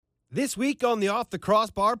This week on the Off the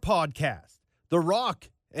Crossbar podcast, The Rock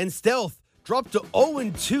and Stealth dropped to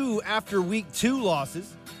 0-2 after Week 2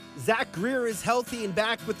 losses. Zach Greer is healthy and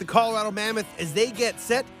back with the Colorado Mammoth as they get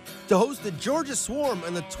set to host the Georgia Swarm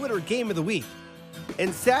in the Twitter Game of the Week.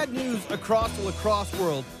 And sad news across the lacrosse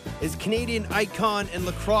world is Canadian icon and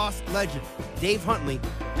lacrosse legend Dave Huntley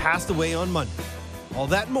passed away on Monday. All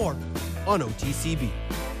that and more on OTCB.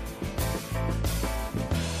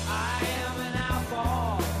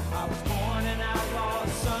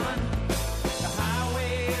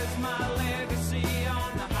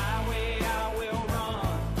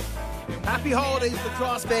 Happy holidays,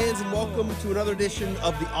 lacrosse fans, and welcome to another edition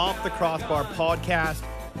of the Off the Crossbar podcast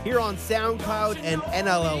here on SoundCloud and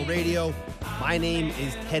NLL Radio. My name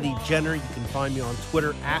is Teddy Jenner. You can find me on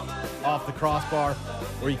Twitter at Off the Crossbar,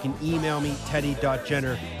 or you can email me,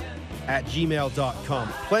 teddy.jenner@gmail.com.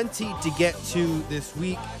 Plenty to get to this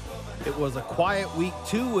week. It was a quiet week,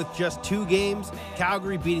 too, with just 2 games.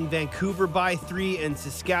 Calgary beating Vancouver by 3, and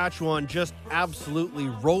Saskatchewan just absolutely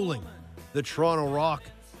rolling the Toronto Rock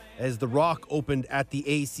as the Rock opened at the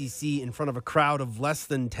ACC in front of a crowd of less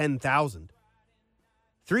than 10,000.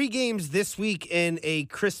 3 games this week in a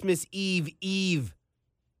Christmas Eve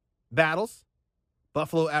battles.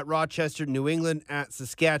 Buffalo at Rochester, New England at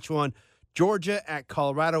Saskatchewan, Georgia at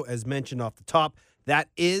Colorado, as mentioned off the top. That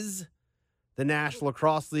is the National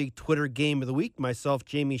Lacrosse League Twitter Game of the Week. Myself,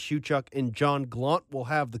 Jamie Shuchuk, and John Glant will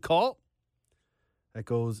have the call. That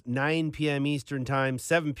goes 9 p.m. Eastern Time,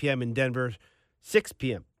 7 p.m. in Denver, 6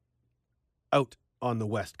 p.m. out on the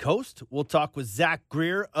West Coast. We'll talk with Zach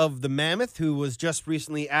Greer of the Mammoth, who was just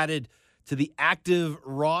recently added to the active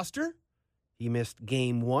roster. He missed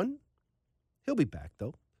game 1. He'll be back,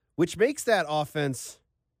 though, which makes that offense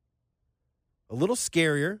a little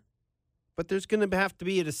scarier, but there's going to have to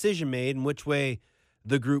be a decision made in which way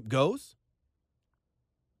the group goes.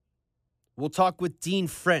 We'll talk with Dean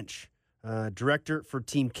French, director for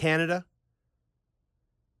Team Canada,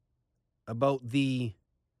 about the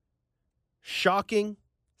shocking,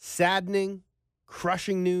 saddening,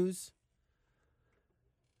 crushing news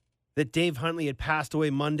that Dave Huntley had passed away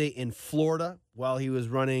Monday in Florida while he was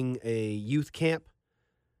running a youth camp.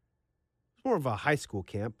 It's more of a high school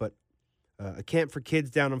camp, but a camp for kids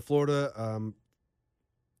down in Florida.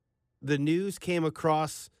 The news came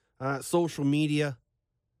across social media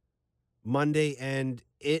Monday, and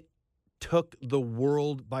it took the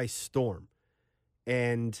world by storm.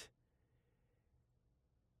 And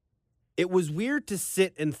it was weird to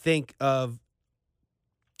sit and think of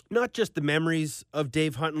not just the memories of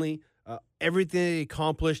Dave Huntley, everything that he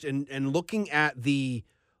accomplished, and looking at the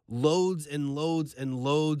loads and loads and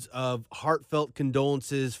loads of heartfelt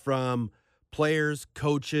condolences from players,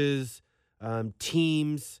 coaches,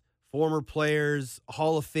 teams, former players,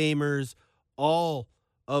 Hall of Famers, all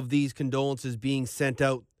of these condolences being sent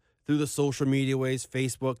out through the social media ways,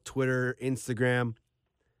 Facebook, Twitter, Instagram.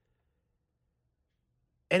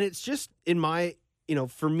 And it's just,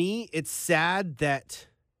 for me, it's sad that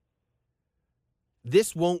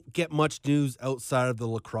this won't get much news outside of the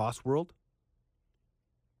lacrosse world,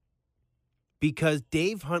 because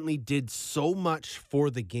Dave Huntley did so much for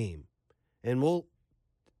the game. And we'll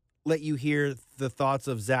let you hear the thoughts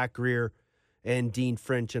of Zach Greer and Dean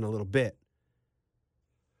French in a little bit.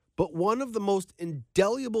 But one of the most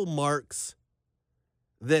indelible marks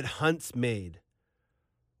that Hunt's made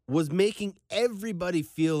was making everybody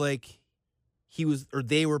feel like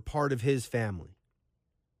they were part of his family.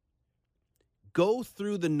 Go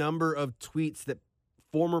through the number of tweets that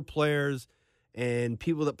former players and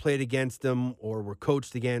people that played against him or were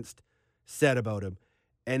coached against said about him,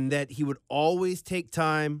 and that he would always take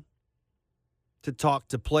time to talk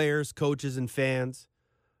to players, coaches, and fans,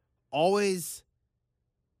 always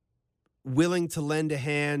willing to lend a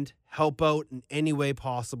hand, help out in any way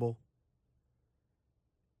possible,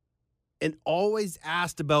 and always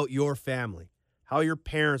asked about your family, how your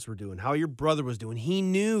parents were doing, how your brother was doing. He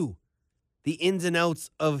knew the ins and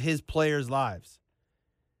outs of his players' lives.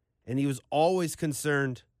 And he was always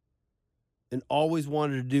concerned and always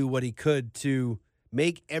wanted to do what he could to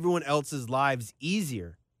make everyone else's lives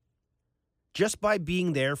easier just by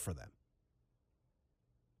being there for them.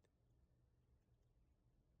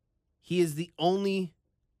 He is the only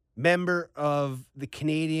member of the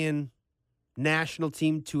Canadian national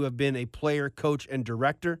team to have been a player, coach, and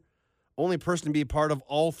director. Only person to be a part of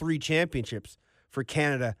all 3 championships for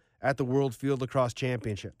Canada at the World Field Lacrosse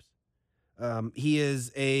Championships. He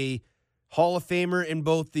is a Hall of Famer in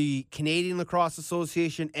both the Canadian Lacrosse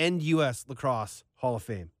Association and U.S. Lacrosse Hall of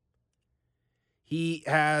Fame. He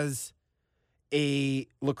has a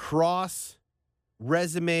lacrosse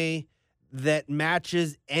resume that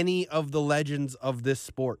matches any of the legends of this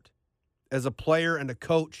sport as a player and a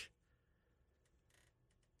coach.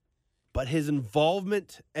 But his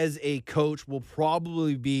involvement as a coach will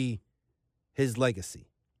probably be his legacy.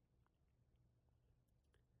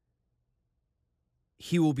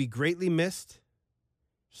 He will be greatly missed.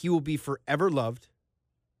 He will be forever loved.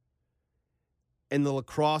 And the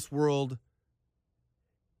lacrosse world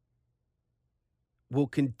will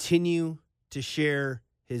continue to share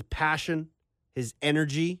his passion, his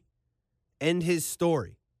energy, and his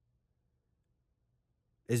story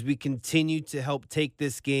as we continue to help take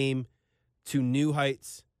this game to new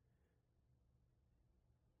heights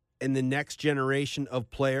and the next generation of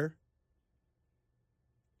player.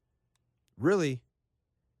 Really,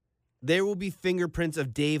 there will be fingerprints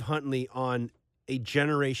of Dave Huntley on a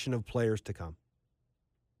generation of players to come.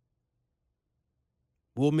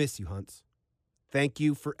 We'll miss you, Hunts. Thank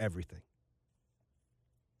you for everything.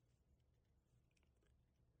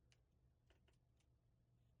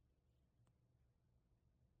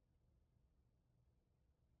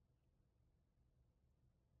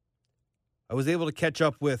 I was able to catch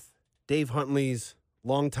up with Dave Huntley's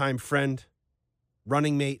longtime friend,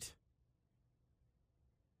 running mate,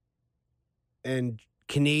 and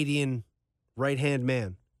Canadian right-hand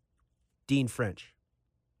man, Dean French.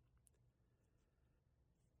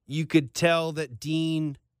 You could tell that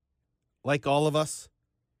Dean, like all of us,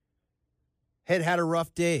 had a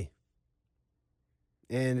rough day.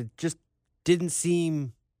 And it just didn't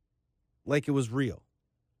seem like it was real.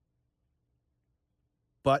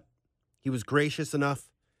 But he was gracious enough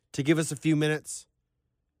to give us a few minutes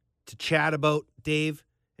to chat about Dave.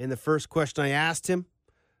 And the first question I asked him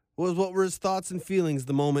was, what were his thoughts and feelings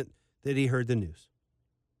the moment that he heard the news?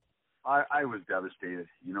 I was devastated.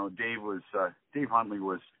 You know, Dave Huntley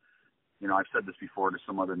was, you know, I've said this before to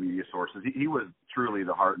some other media sources. He was truly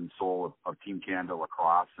the heart and soul of Team Canada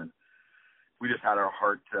lacrosse, and we just had our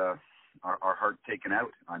heart taken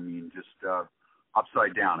out. I mean, just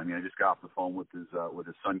upside down. I mean, I just got off the phone with his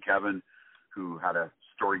son Kevin, who had a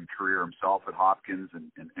storied career himself at Hopkins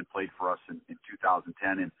and played for us in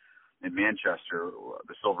 2010 in Manchester,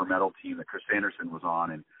 the silver medal team that Chris Anderson was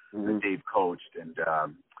on and that Dave coached. And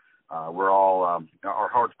we're all our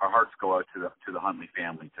hearts go out to the Huntley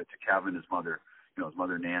family, to Kevin, his mother, you know, his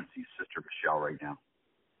mother Nancy, sister Michelle, right now.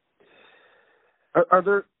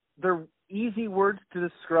 Are there easy words to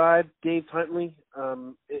describe Dave Huntley?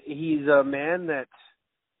 He's a man that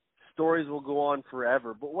stories will go on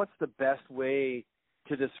forever, but what's the best way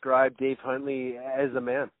to describe Dave Huntley as a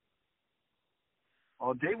man?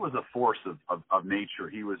 Well, Dave was a force of nature.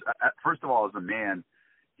 He was, first of all, as a man,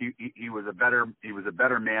 he was a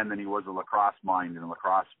better man than he was a lacrosse mind and a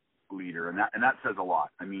lacrosse leader, and that says a lot.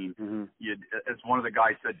 I mean, as one of the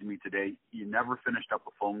guys said to me today, you never finished up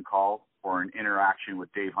a phone call or an interaction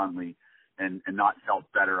with Dave Huntley and not felt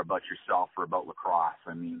better about yourself or about lacrosse.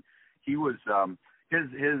 I mean, he was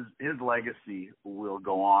his legacy will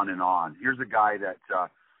go on and on. Here's a guy that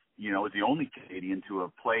you know, is the only Canadian to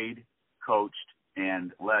have played, coached,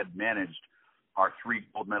 and managed our 3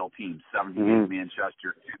 gold medal teams, 78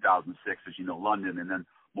 Manchester, 2006, as you know, London, and then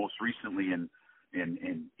most recently in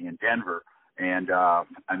Denver. And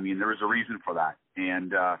I mean, there is a reason for that.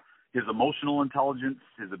 And his emotional intelligence,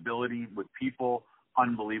 his ability with people,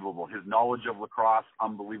 unbelievable. His knowledge of lacrosse,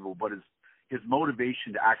 unbelievable. But his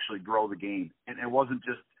motivation to actually grow the game, and it wasn't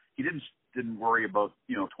just, he didn't worry about,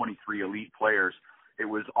 you know, 23 elite players. It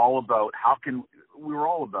was all about how can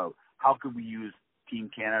we use Team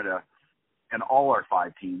Canada and all our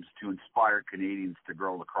 5 teams to inspire Canadians to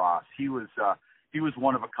grow lacrosse. He was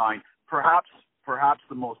one of a kind, perhaps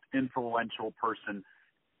the most influential person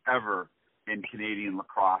ever in Canadian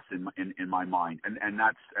lacrosse in my mind, and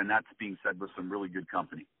that's being said with some really good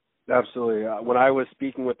company. Absolutely. When I was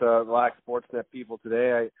speaking with the Lac Sportsnet people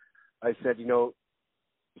today, I said, you know,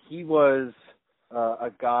 he was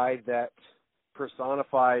a guy that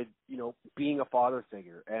personified, you know, being a father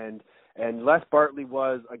figure, and Les Bartley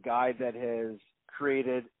was a guy that has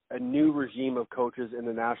created a new regime of coaches in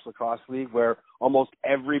the National Lacrosse League where almost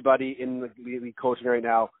everybody in the league coaching right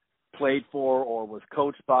now played for or was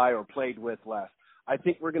coached by or played with Les. I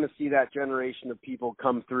think we're going to see that generation of people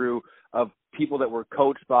come through, of people that were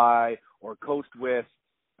coached by or coached with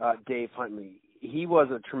Dave Huntley. He was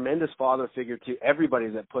a tremendous father figure to everybody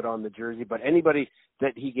that put on the jersey, but anybody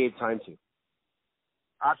that he gave time to.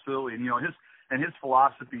 Absolutely. And, you know, his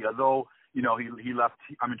philosophy, although, you know, he left,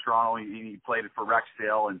 I'm in Toronto, he played for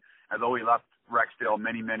Rexdale, and although he left Rexdale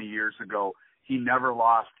many, many years ago, he never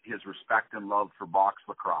lost his respect and love for box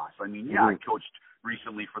lacrosse. I mean, yeah, I coached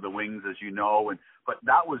recently for the Wings, as you know. But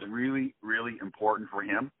that was really, really important for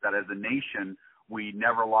him, that as a nation, we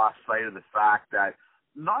never lost sight of the fact that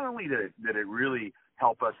not only did it really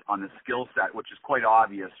help us on the skill set, which is quite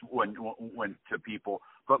obvious when to people,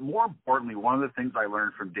 but more importantly, one of the things I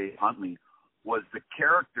learned from Dave Huntley was the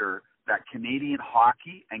character that Canadian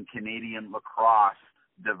hockey and Canadian lacrosse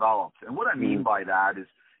developed. And what I mean by that is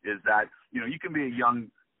that, you can be a young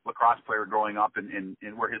lacrosse player growing up in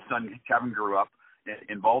where his son Kevin grew up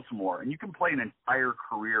in Baltimore, and you can play an entire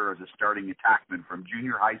career as a starting attackman from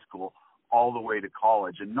junior high school all the way to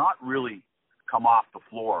college and not really come off the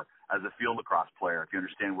floor as a field lacrosse player, if you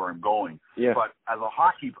understand where I'm going. Yeah. But as a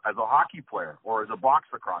hockey player or as a box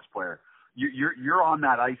lacrosse player, you're on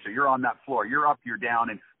that ice or you're on that floor. You're up, you're down,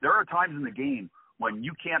 and there are times in the game when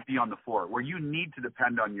you can't be on the floor, where you need to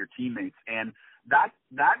depend on your teammates. And that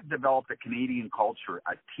developed a Canadian culture,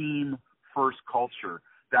 a team-first culture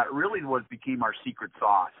that really became our secret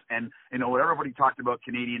sauce. And, what everybody talked about,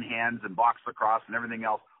 Canadian hands and box lacrosse and everything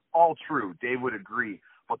else, all true. Dave would agree.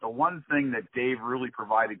 But the one thing that Dave really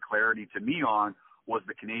provided clarity to me on was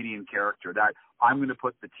the Canadian character, that I'm going to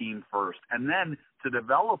put the team first. And then to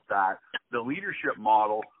develop that, the leadership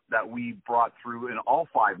model that we brought through in all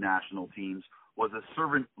 5 national teams was a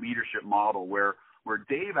servant leadership model where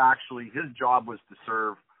Dave actually, his job was to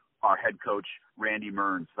serve our head coach, Randy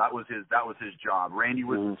Mearns. That was his job. Randy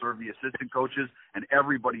was to serve the assistant coaches, and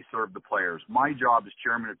everybody served the players. My job as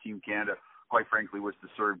chairman of Team Canada, quite frankly, was to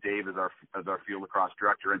serve Dave as our field lacrosse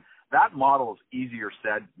director. And that model is easier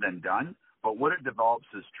said than done, but what it develops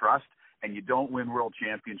is trust, and you don't win world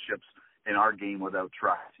championships in our game without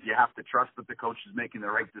trust. You have to trust that the coach is making the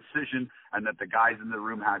right decision and that the guys in the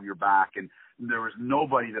room have your back. And there was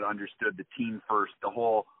nobody that understood the team first, the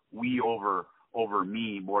whole we over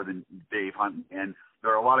me more than Dave Hunt. And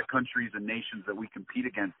there are a lot of countries and nations that we compete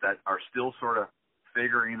against that are still sort of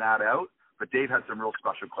figuring that out, but Dave had some real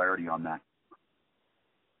special clarity on that.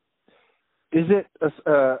 Is it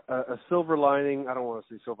a silver lining? I don't want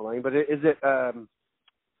to say silver lining, but is it a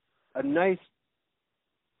nice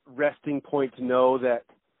resting point to know that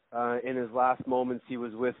in his last moments he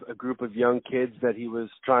was with a group of young kids that he was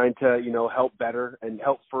trying to, help better and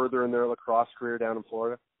help further in their lacrosse career down in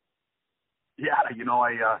Florida? Yeah,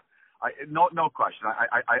 no question.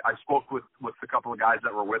 I spoke with a couple of guys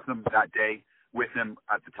that were with him that day, with him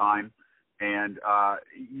at the time. And,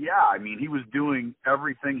 he was doing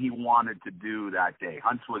everything he wanted to do that day.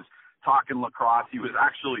 Huntz was talking lacrosse. He was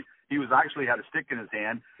actually had a stick in his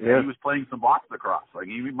hand, yeah. And he was playing some box lacrosse. Like,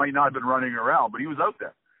 he might not have been running around, but he was out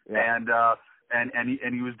there. Yeah. And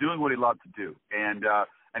he was doing what he loved to do. And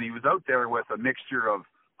he was out there with a mixture of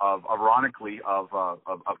ironically, of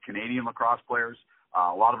Canadian lacrosse players,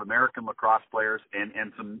 a lot of American lacrosse players,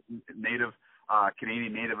 and some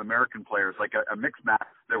Canadian Native American players, like a mixed match.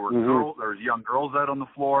 There were girls, there was young girls out on the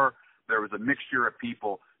floor. There was a mixture of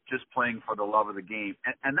people just playing for the love of the game,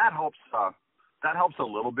 and that helps. That helps a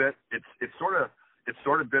little bit. It's sort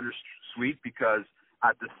of bittersweet because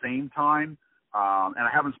at the same time, and I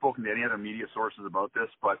haven't spoken to any other media sources about this,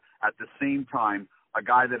 but at the same time, a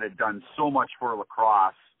guy that had done so much for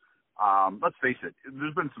lacrosse. Let's face it,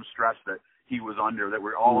 there's been some stress that he was under, that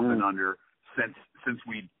we're all been under since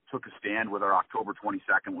we took a stand with our October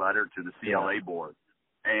 22nd letter to the CLA board.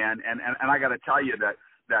 And I got to tell you that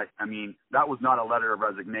that was not a letter of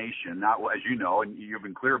resignation. That was, as you know, and you've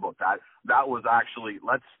been clear about that, that was actually,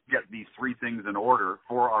 let's get these 3 things in order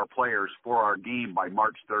for our players, for our game by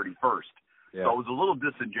March 31st. Yeah. So it was a little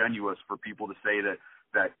disingenuous for people to say that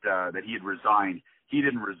he had resigned. He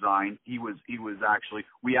didn't resign.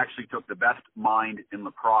 We actually took the best mind in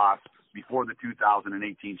lacrosse before the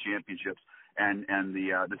 2018 championships, and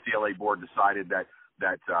the CLA board decided that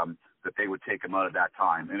they would take him out at that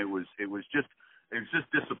time, and it was just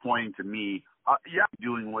disappointing to me.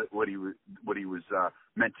 Doing what he was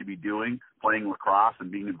meant to be doing, playing lacrosse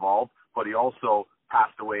and being involved, but he also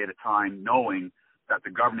passed away at a time knowing that the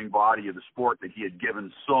governing body of the sport that he had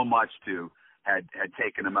given so much to had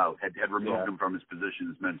taken him out, had removed him from his position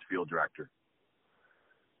as men's field director.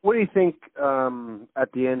 What do you think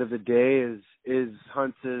at the end of the day is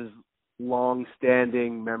Huntz's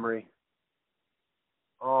long-standing memory?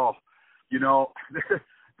 Oh, he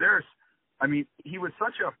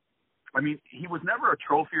was never a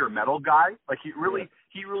trophy or medal guy. Like he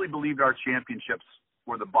really believed our championships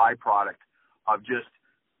were the byproduct of just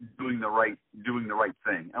doing the right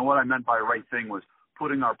thing. And what I meant by right thing was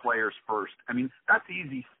putting our players first. I mean, that's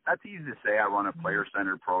easy to say. I run a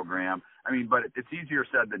player-centered program. I mean, but it's easier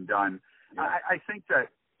said than done. Yeah. I think that,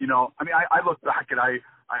 I look back and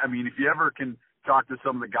if you ever can talked to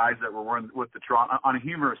some of the guys that were with the Toronto, on a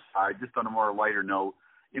humorous side, just on a more lighter note,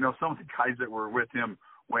 some of the guys that were with him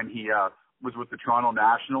when he was with the Toronto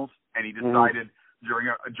Nationals, and he decided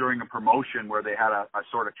during a promotion where they had a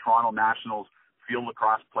sort of Toronto Nationals field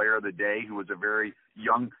lacrosse player of the day who was a very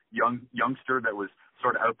youngster that was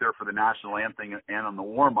sort of out there for the national anthem and on the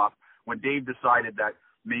warm-up, when Dave decided that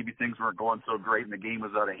maybe things weren't going so great and the game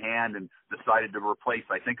was out of hand and decided to replace,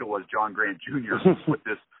 I think it was John Grant Jr. with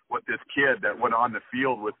this kid that went on the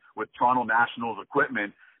field with Toronto Nationals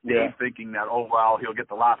equipment. Dave thinking that, he'll get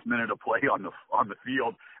the last minute of play on the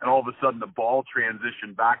field, and all of a sudden the ball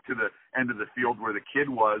transitioned back to the end of the field where the kid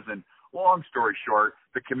was. And long story short,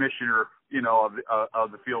 the commissioner,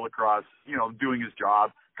 of the field lacrosse, doing his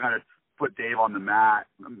job, kind of put Dave on the mat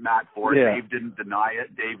for it. Yeah. Dave didn't deny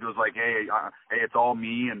it. Dave was like, hey, it's all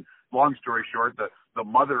me. And long story short, the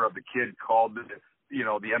mother of the kid called the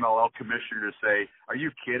MLL commissioner to say, are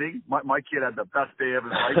you kidding? My kid had the best day of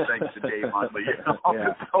his life thanks to Dave Huntley.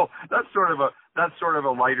 Yeah. So that's sort of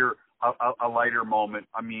a lighter moment.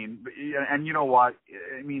 I mean, and you know what?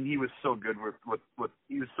 I mean, he was so good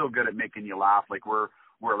he was so good at making you laugh. Like we're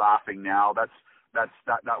laughing now. That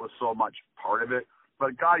was so much part of it.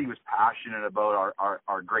 But God, he was passionate about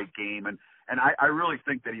our great game, and I really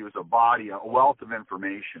think that he was a wealth of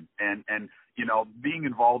information, and being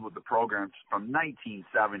involved with the programs from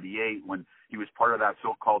 1978 when he was part of that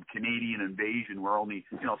so-called Canadian invasion, where only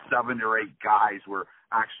 7 or 8 guys were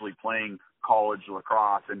actually playing college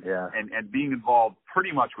lacrosse, and being involved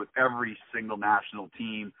pretty much with every single national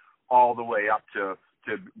team all the way up to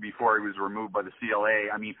before he was removed by the CLA.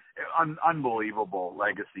 I mean, unbelievable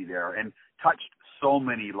legacy there, and touched so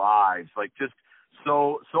many lives, like just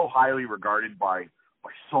so highly regarded by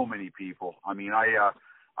so many people. I mean, I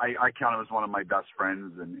count him as one of my best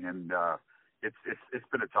friends, and it's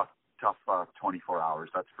been a tough 24 hours,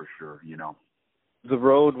 that's for sure. The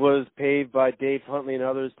road was paved by Dave Huntley and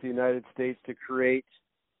others to the United States to create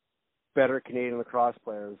better Canadian lacrosse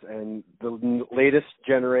players, and the latest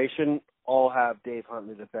generation all have Dave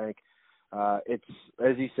Huntley to thank. It's,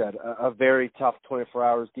 as you said, a very tough 24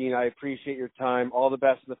 hours. Dean, I appreciate your time. All the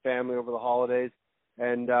best to the family over the holidays.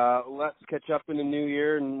 And let's catch up in the new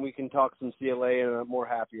year, and we can talk some CLA and a more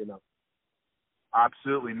happier note.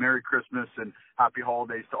 Absolutely. Merry Christmas and happy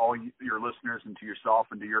holidays to all your listeners and to yourself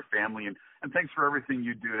and to your family. And thanks for everything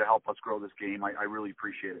you do to help us grow this game. I really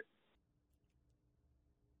appreciate it.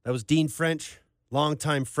 That was Dean French,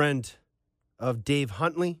 longtime friend of Dave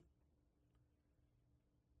Huntley,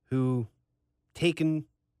 who, taken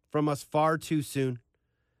from us far too soon,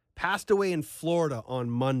 passed away in Florida on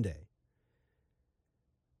Monday.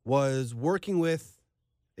 Was working with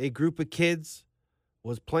a group of kids,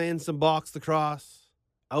 was playing some box lacrosse,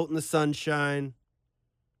 out in the sunshine,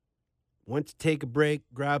 went to take a break,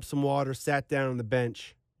 grabbed some water, sat down on the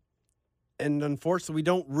bench. And unfortunately, we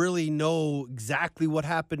don't really know exactly what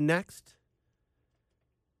happened next.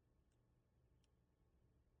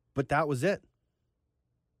 But that was it.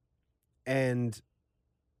 And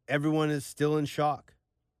everyone is still in shock.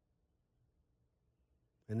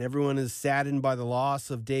 And everyone is saddened by the loss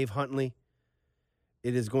of Dave Huntley.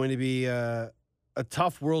 It is going to be a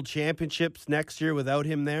tough World Championships next year without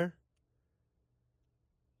him there.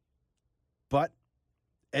 But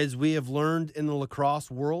as we have learned in the lacrosse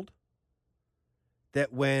world,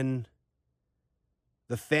 that when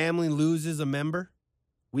the family loses a member,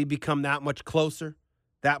 we become that much closer,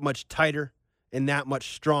 that much tighter, and that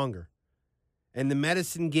much stronger. And the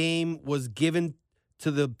medicine game was given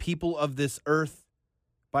to the people of this earth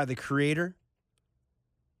by the Creator.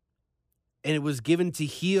 And it was given to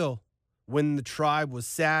heal when the tribe was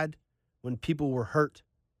sad, when people were hurt,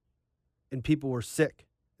 and people were sick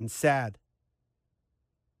and sad.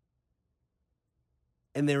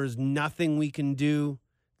 And there is nothing we can do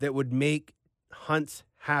that would make Hunts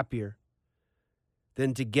happier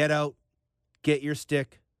than to get out, get your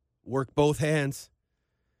stick, work both hands,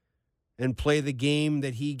 and play the game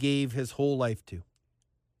that he gave his whole life to.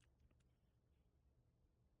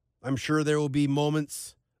 I'm sure there will be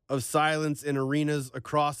moments of silence in arenas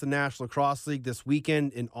across the National Lacrosse League this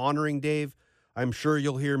weekend in honoring Dave. I'm sure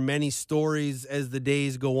you'll hear many stories as the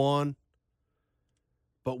days go on.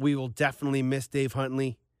 But we will definitely miss Dave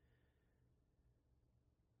Huntley.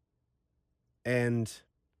 And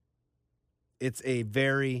it's a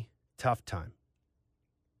very tough time.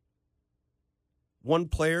 One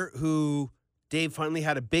player who Dave Huntley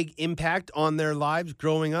had a big impact on their lives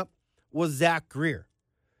growing up was Zach Greer.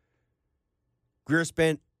 Greer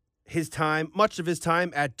spent much of his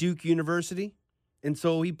time at Duke University, and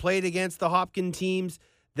so he played against the Hopkins teams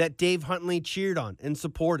that Dave Huntley cheered on and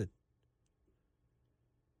supported.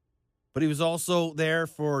 but he was also there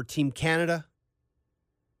for Team Canada,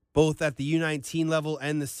 both at the U19 level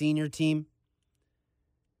and the senior team.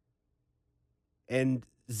 And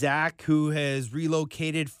Zach, who has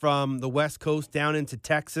relocated from the West Coast down into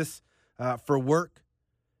Texas for work,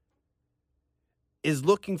 is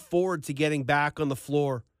looking forward to getting back on the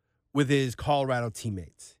floor with his Colorado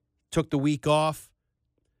teammates. Took the week off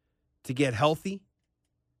to get healthy,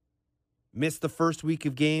 missed the first week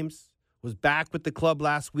of games, was back with the club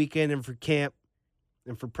last weekend and for camp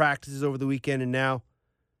and for practices over the weekend, and now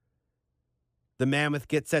the Mammoth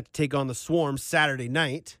gets set to take on the Swarm Saturday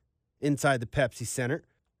night inside the Pepsi Center.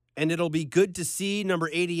 And it'll be good to see number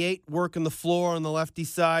 88 working the floor on the lefty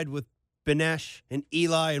side with Benesh and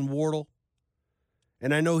Eli and Wardle.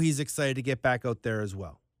 And I know he's excited to get back out there as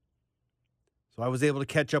well. So I was able to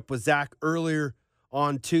catch up with Zach earlier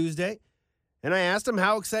on Tuesday, and I asked him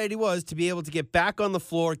how excited he was to be able to get back on the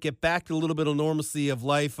floor, get back to a little bit of normalcy of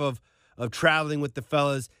life, of traveling with the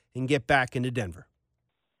fellas, and get back into Denver.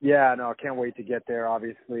 Yeah, no, I can't wait to get there.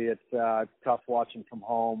 Obviously, it's tough watching from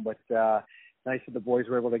home, but nice that the boys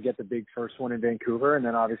were able to get the big first one in Vancouver, and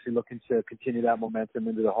then obviously looking to continue that momentum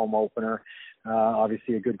into the home opener.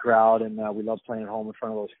 Obviously a good crowd, and we love playing at home in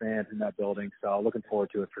front of those fans in that building, so looking forward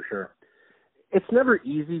to it for sure. It's never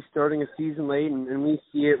easy starting a season late, and we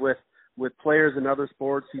see it with players in other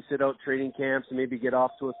sports who sit out training camps and maybe get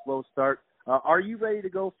off to a slow start. Are you ready to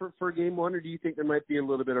go for game one, or do you think there might be a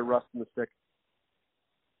little bit of rust in the stick?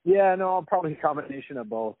 Yeah, no, probably a combination of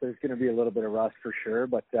both. There's going to be a little bit of rust for sure,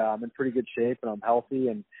 but I'm in pretty good shape and I'm healthy,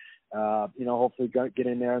 and hopefully get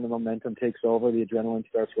in there and the momentum takes over, the adrenaline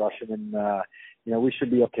starts rushing, and we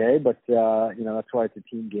should be okay. But that's why it's a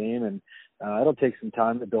team game, and it'll take some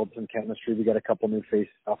time to build some chemistry. We got a couple new faces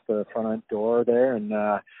off the front door there, and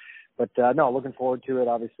looking forward to it.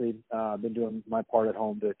 Obviously, I've been doing my part at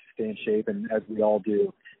home to stay in shape, and as we all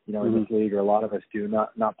do, in this league, or a lot of us do,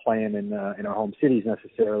 not playing in our home cities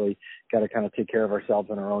necessarily. Got to kind of take care of ourselves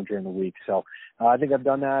on our own during the week. So I think I've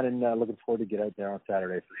done that, and looking forward to get out there on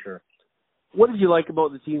Saturday for sure. What did you like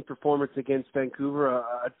about the team's performance against Vancouver,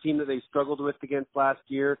 a team that they struggled with against last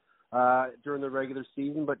year during the regular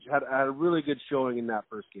season, but had a really good showing in that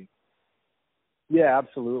first game? Yeah,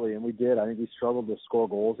 absolutely, and we did. I think we struggled to score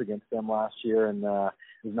goals against them last year, and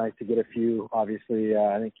it was nice to get a few. Obviously,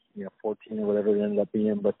 I think 14 or whatever it ended up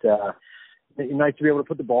being, but nice to be able to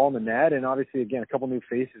put the ball in the net, and obviously, again, a couple new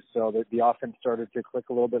faces, so that the offense started to click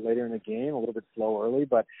a little bit later in the game, a little bit slow early,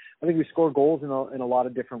 but I think we scored goals in a lot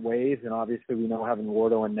of different ways, and obviously we know having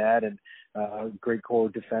Wardo and net and great core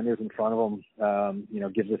defenders in front of them,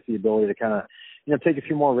 gives us the ability to kind of take a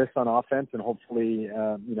few more risks on offense, and hopefully,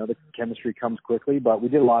 the chemistry comes quickly. But we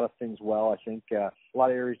did a lot of things well. I think a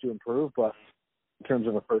lot of areas to improve, but in terms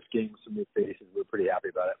of a first game with some new faces, we're pretty happy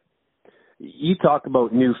about it. You talk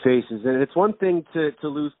about new faces, and it's one thing to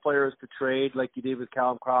lose players to trade like you did with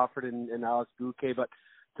Callum Crawford and Alex Bouquet, but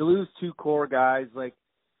to lose two core guys like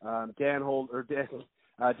Dan Coates,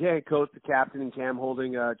 the captain, and Cam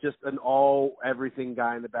Holding, just an all-everything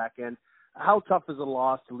guy in the back end. How tough is a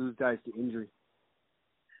loss to lose guys to injury?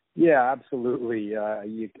 Yeah, absolutely.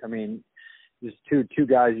 There's two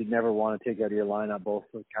guys you'd never want to take out of your lineup, both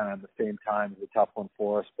kind of at the same time. Is a tough one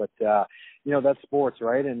for us, but that's sports,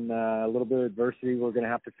 right? And a little bit of adversity we're going to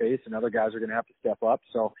have to face, and other guys are going to have to step up.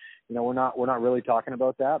 So we're not really talking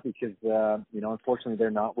about that because unfortunately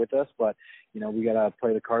they're not with us. But we got to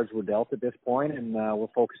play the cards we're dealt at this point, and we're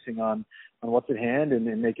focusing on what's at hand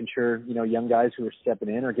and making sure young guys who are stepping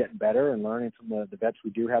in are getting better and learning from the vets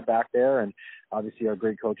we do have back there, and obviously our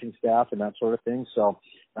great coaching staff and that sort of thing. So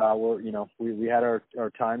we had our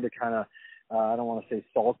time to kind of I don't want to say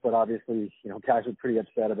sulk, but obviously guys were pretty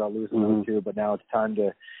upset about losing those two. But now it's time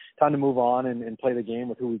to move on and play the game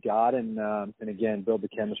with who we got, and again build the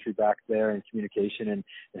chemistry back there and communication and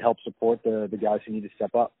help support the guys who need to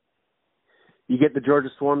step up. You get the Georgia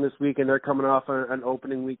Swarm this week, and they're coming off an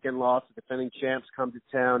opening weekend loss. The defending champs come to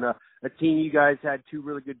town. A team you guys had two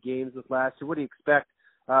really good games with last year. What do you expect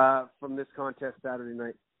from this contest Saturday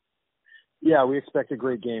night? Yeah, we expect a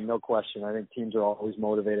great game, no question. I think teams are always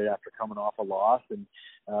motivated after coming off a loss, and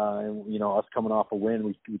us coming off a win,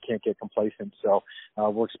 we can't get complacent. So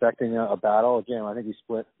we're expecting a battle. Again, I think we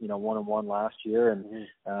split 1-1 last year, and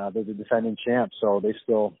they're the defending champs, so they're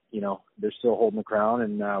still holding the crown,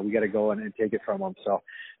 and we got to go and take it from them. So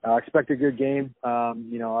expect a good game.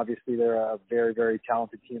 Obviously they're a very, very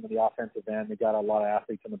talented team on the offensive end. They got a lot of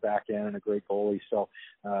athletes on the back end and a great goalie, so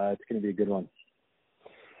it's going to be a good one.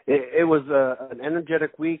 It was an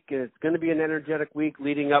energetic week, and it's going to be an energetic week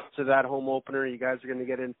leading up to that home opener. You guys are going to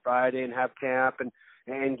get in Friday and have camp and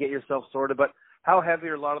and get yourself sorted. But how heavy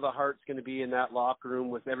are a lot of the hearts going to be in that locker room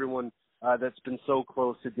with everyone that's been so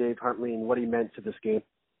close to Dave Huntley and what he meant to this game?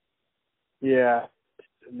 Yeah,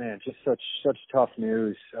 man, just such tough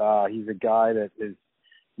news. He's a guy that is,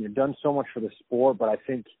 done so much for the sport, but I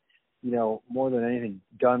think, more than anything,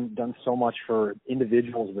 done so much for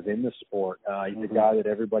individuals within the sport. He's a guy that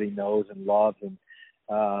everybody knows and loves, and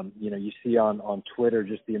you see on Twitter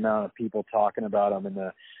just the amount of people talking about him and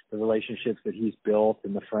the relationships that he's built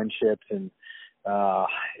and the friendships, and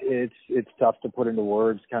it's tough to put into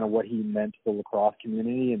words kind of what he meant to the lacrosse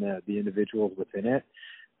community and the individuals within it.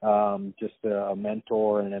 Just a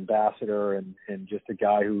mentor and an ambassador, and just a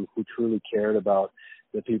guy who truly cared about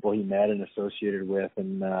the people he met and associated with.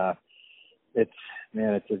 And it's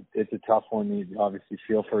a tough one. You obviously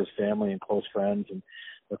feel for his family and close friends, and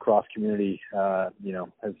the lacrosse community, has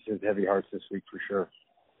heavy hearts this week for sure.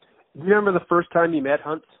 Do you remember the first time you met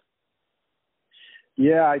Hunt?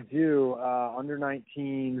 Yeah, I do. Under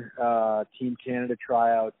 19 Team Canada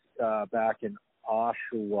tryouts back in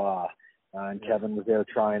Oshawa. And Kevin was there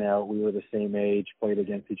trying out. We were the same age, played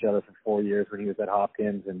against each other for 4 years when he was at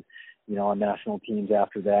Hopkins, and, on national teams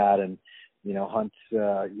after that. And, Hunt's,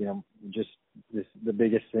 just the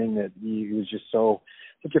biggest thing that he was just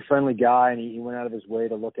such a friendly guy, and he went out of his way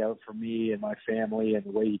to look out for me and my family, and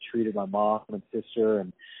the way he treated my mom and sister,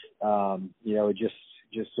 and,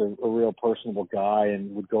 just a real personable guy,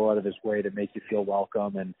 and would go out of his way to make you feel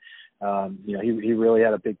welcome. And, he really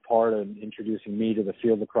had a big part in introducing me to the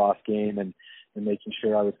field lacrosse game and making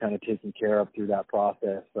sure I was kind of taken care of through that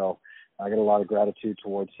process. So I got a lot of gratitude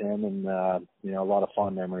towards him, and, a lot of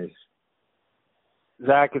fond memories.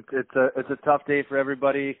 Zach, it's a tough day for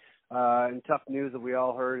everybody, and tough news that we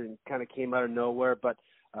all heard and kind of came out of nowhere. But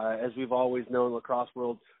as we've always known, lacrosse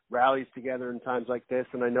world rallies together in times like this,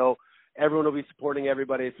 and I know everyone will be supporting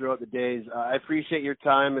everybody throughout the days. I appreciate your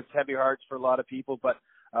time. It's heavy hearts for a lot of people, but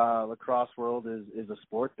lacrosse world is a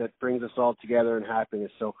sport that brings us all together in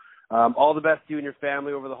happiness. So all the best to you and your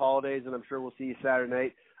family over the holidays, and I'm sure we'll see you Saturday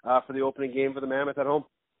night for the opening game for the Mammoth at home.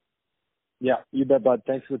 Yeah, you bet, bud.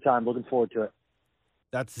 Thanks for the time. Looking forward to it.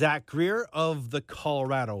 That's Zach Greer of the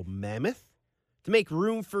Colorado Mammoth. To make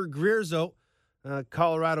room for Greerzo,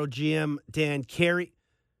 Colorado GM Dan Carey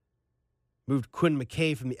moved Quinn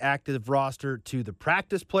McKay from the active roster to the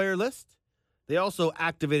practice player list. They also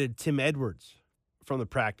activated Tim Edwards from the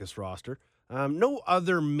practice roster. No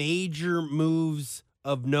other major moves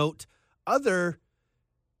of note other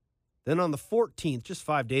than on the 14th, just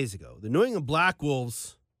 5 days ago, the New England Black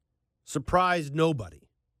Wolves surprised nobody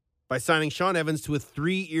by signing Sean Evans to a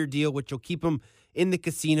 3-year deal, which will keep him in the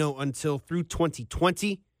casino until through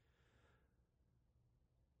 2020.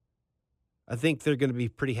 I think they're going to be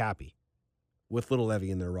pretty happy with Little Levy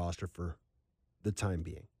in their roster for the time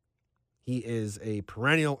being. He is a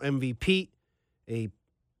perennial MVP, a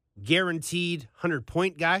guaranteed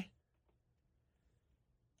 100-point guy,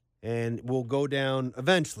 and will go down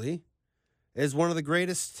eventually as one of the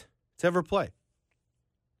greatest to ever play.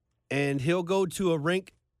 And he'll go to a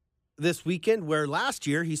rink this weekend where last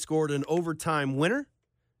year he scored an overtime winner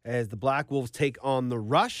as the Black Wolves take on the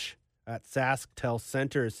Rush at SaskTel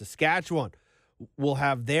Center. Saskatchewan will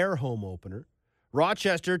have their home opener.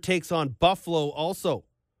 Rochester takes on Buffalo also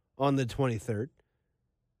on the 23rd.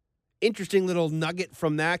 Interesting little nugget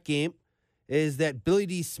from that game is that Billy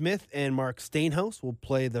D. Smith and Mark Stainhouse will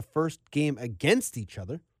play the first game against each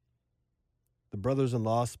other. The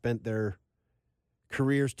brothers-in-law spent their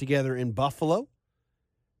careers together in Buffalo.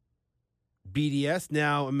 BDS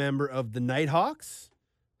now a member of the Nighthawks,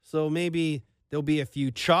 so maybe there'll be a few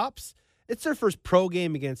chops. It's their first pro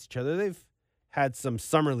game against each other. They've had some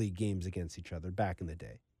summer league games against each other back in the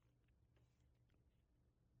day.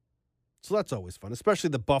 So that's always fun, especially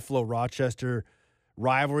the Buffalo-Rochester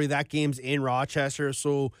rivalry. That game's in Rochester,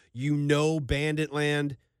 so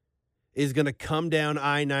Banditland is going to come down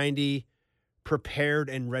I-90 prepared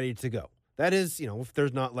and ready to go. That is, if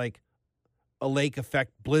there's not like a lake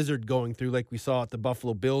effect blizzard going through like we saw at the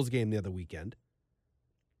Buffalo Bills game the other weekend.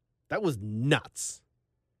 That was nuts.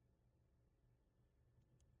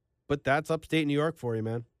 But that's upstate New York for you,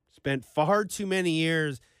 man. Spent far too many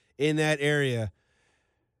years in that area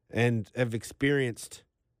and have experienced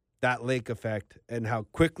that lake effect and how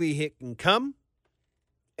quickly it can come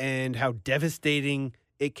and how devastating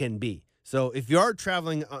it can be. So if you are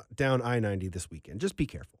traveling down I-90 this weekend, just be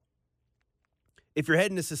careful. If you're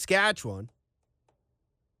heading to Saskatchewan,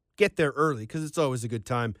 get there early because it's always a good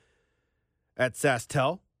time at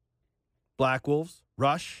SaskTel, Black Wolves,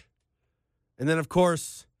 Rush, and then, of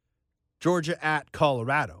course, Georgia at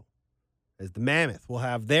Colorado as the Mammoth will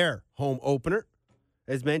have their home opener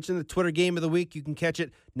As mentioned, the Twitter game of the week, you can catch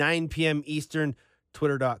it 9 p.m. Eastern,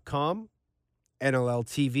 twitter.com, NLL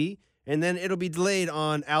TV. And then it'll be delayed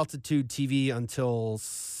on Altitude TV until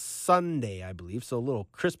Sunday, I believe. So a little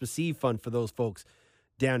Christmas Eve fun for those folks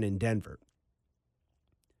down in Denver.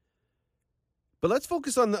 But let's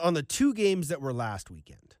focus on the two games that were last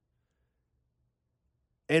weekend.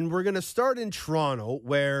 And we're going to start in Toronto,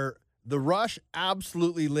 where the Rush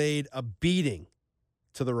absolutely laid a beating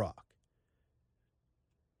to the Rock.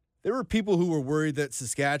 There were people who were worried that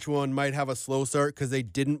Saskatchewan might have a slow start because they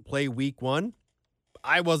didn't play week one.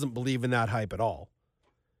 I wasn't believing that hype at all.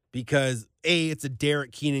 Because A, it's a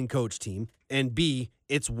Derek Keenan coach team, and B,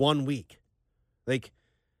 it's 1 week. Like,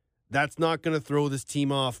 that's not going to throw this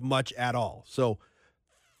team off much at all. So,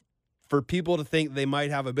 for people to think they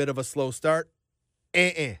might have a bit of a slow start,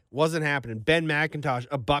 wasn't happening. Ben McIntosh,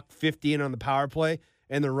 $150 in on the power play,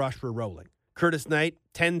 and the Rush were rolling. Curtis Knight,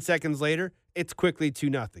 10 seconds later, it's quickly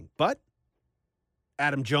 2-0. But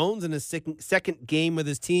Adam Jones in his second game with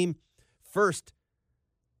his team, first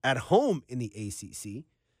at home in the ACC,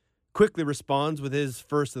 quickly responds with his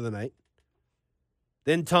first of the night.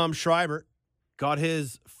 Then Tom Schreiber got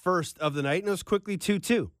his first of the night, and it was quickly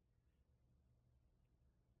 2-2.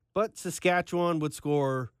 But Saskatchewan would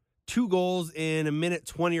score 2 goals in a minute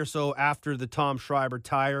 20 or so after the Tom Schreiber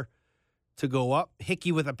tire to go up.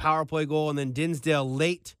 Hickey with a power play goal, and then Dinsdale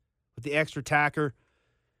late with the extra tacker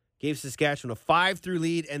gave Saskatchewan a 5-3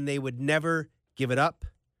 lead, and they would never give it up.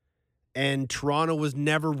 And Toronto was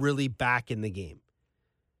never really back in the game.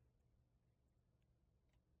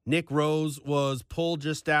 Nick Rose was pulled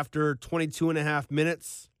just after 22 and a half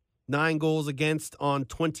minutes. 9 goals against on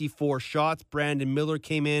 24 shots. Brandon Miller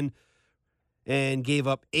came in and gave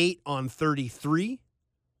up 8 on 33.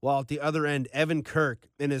 While at the other end, Evan Kirk,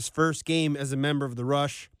 in his first game as a member of the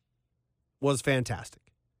Rush, was fantastic.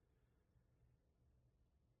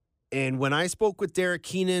 And when I spoke with Derek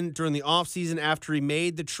Keenan during the offseason after he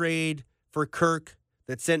made the trade for Kirk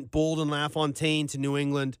that sent Bold and LaFontaine to New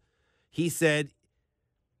England, he said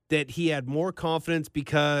that he had more confidence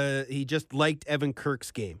because he just liked Evan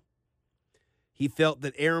Kirk's game. He felt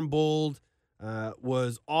that Aaron Bold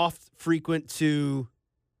was oft frequent to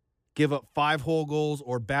give up 5 whole goals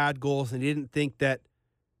or bad goals, and he didn't think that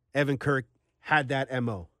Evan Kirk had that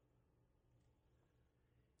MO.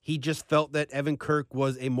 He just felt that Evan Kirk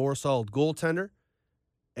was a more solid goaltender.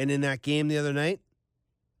 And in that game the other night,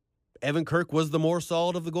 Evan Kirk was the more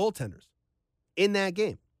solid of the goaltenders in that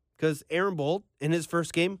game. Because Aaron Bold, in his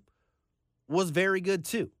first game, was very good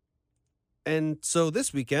too. And so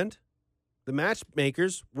this weekend, the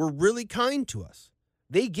matchmakers were really kind to us.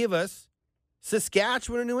 They give us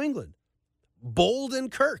Saskatchewan and New England. Bold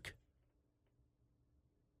and Kirk.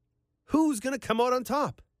 Who's going to come out on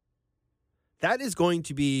top? That is going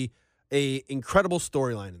to be an incredible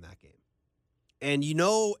storyline in that game. And you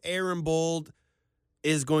know Aaron Bold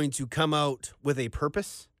is going to come out with a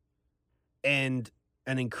purpose and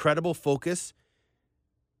an incredible focus.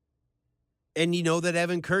 And you know that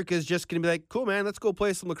Evan Kirk is just going to be like, cool, man, let's go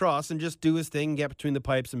play some lacrosse and just do his thing, get between the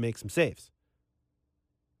pipes and make some saves.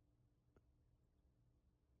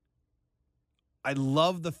 I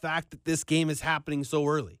love the fact that this game is happening so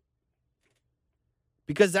early.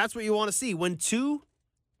 Because that's what you want to see. When 2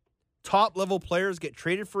 top-level players get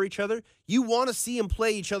traded for each other, you want to see them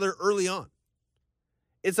play each other early on.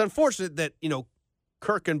 It's unfortunate that,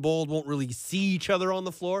 Kirk and Bold won't really see each other on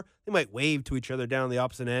the floor. They might wave to each other down the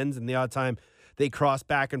opposite ends, and the odd time they cross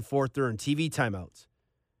back and forth during TV timeouts.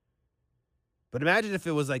 But imagine if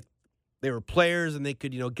it was like they were players and they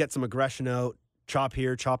could, get some aggression out, chop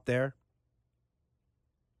here, chop there.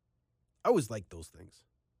 I always like those things.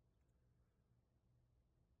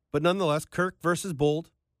 But nonetheless, Kirk versus Bold,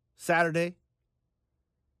 Saturday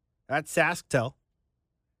at SaskTel.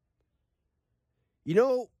 You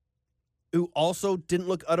know who also didn't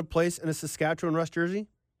look out of place in a Saskatchewan Rush jersey?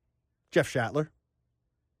 Jeff Shatler.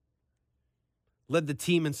 Led the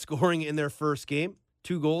team in scoring in their first game.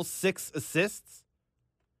 2 goals, 6 assists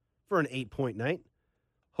for an 8-point night.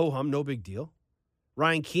 Ho-hum, no big deal.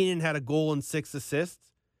 Ryan Keenan had a goal and 6 assists.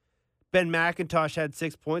 Ben McIntosh had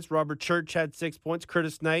 6 points. Robert Church had 6 points.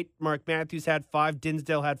 Curtis Knight, Mark Matthews had 5.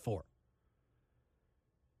 Dinsdale had 4.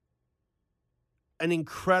 An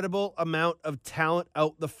incredible amount of talent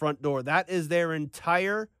out the front door. That is their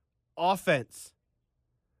entire offense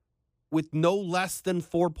with no less than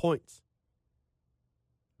 4 points.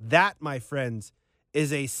 That, my friends,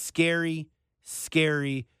 is a scary,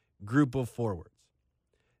 scary group of forwards.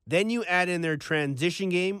 Then you add in their transition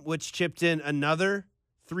game, which chipped in another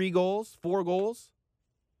 4 goals.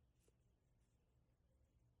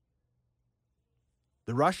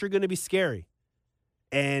 The Rush are going to be scary.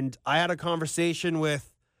 And I had a conversation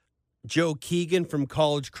with Joe Keegan from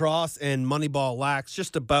College Cross and Moneyball Lax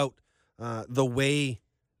just about the way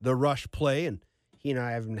the Rush play. And he and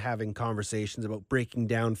I have been having conversations about breaking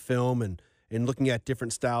down film and looking at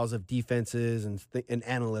different styles of defenses and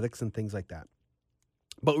analytics and things like that.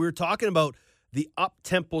 But we were talking about the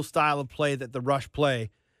up-tempo style of play that the Rush play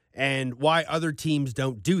and why other teams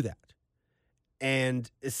don't do that. And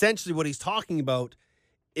essentially what he's talking about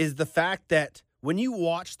is the fact that when you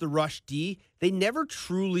watch the Rush D, they never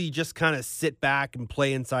truly just kind of sit back and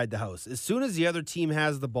play inside the house. As soon as the other team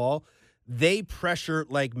has the ball, they pressure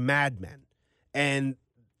like madmen. And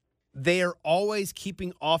they are always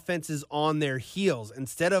keeping offenses on their heels.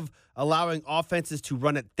 Instead of allowing offenses to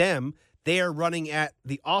run at them, they are running at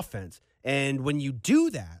the offense. And when you do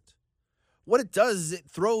that, what it does is it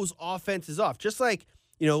throws offenses off. Just like,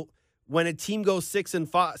 when a team goes 6 on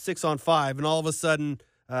 5 and all of a sudden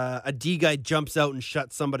a D guy jumps out and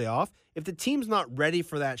shuts somebody off, if the team's not ready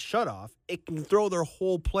for that shutoff, it can throw their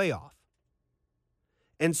whole play off.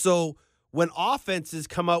 And so when offenses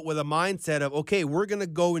come out with a mindset of, okay, we're going to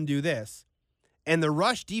go and do this, and the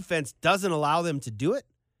Rush defense doesn't allow them to do it,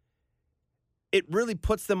 it really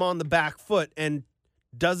puts them on the back foot and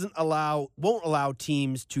won't allow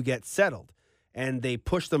teams to get settled. And they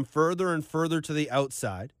push them further and further to the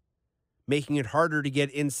outside, making it harder to get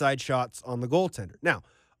inside shots on the goaltender. Now,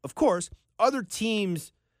 of course, other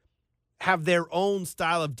teams have their own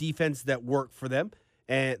style of defense that work for them.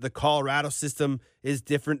 And the Colorado system is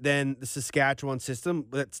different than the Saskatchewan system.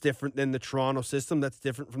 That's different than the Toronto system. That's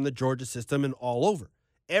different from the Georgia system and all over.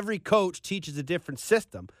 Every coach teaches a different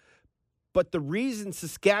system. But the reason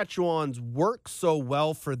Saskatchewan's work so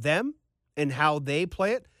well for them and how they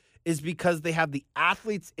play it is because they have the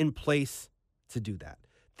athletes in place to do that.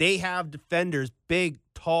 They have defenders, big,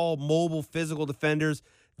 tall, mobile, physical defenders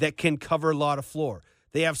that can cover a lot of floor.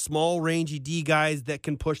 They have small, rangy D guys that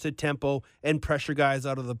can push the tempo and pressure guys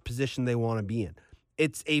out of the position they want to be in.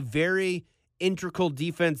 It's a very integral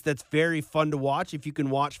defense that's very fun to watch if you can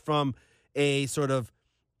watch from a sort of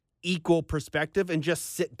equal perspective and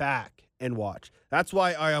just sit back and watch. That's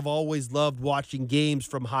why I have always loved watching games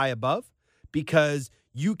from high above, because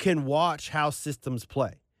you can watch how systems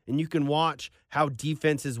play. And you can watch how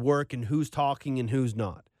defenses work and who's talking and who's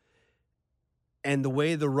not. And the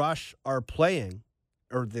way the Rush are playing,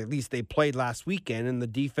 or at least they played last weekend, and the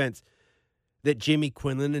defense that Jimmy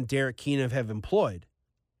Quinlan and Derek Keenan have employed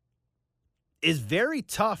is very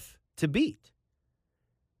tough to beat.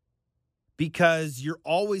 Because you're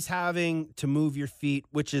always having to move your feet,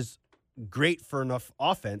 which is great for enough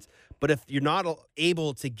offense. But if you're not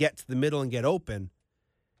able to get to the middle and get open,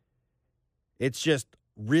 it's just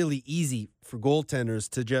really easy for goaltenders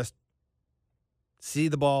to just see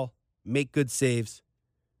the ball, make good saves,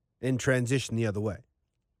 and transition the other way.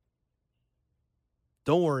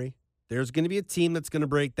 Don't worry. There's going to be a team that's going to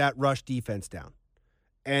break that Rush defense down.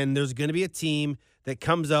 And there's going to be a team that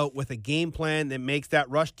comes out with a game plan that makes that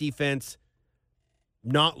Rush defense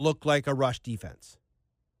not look like a Rush defense.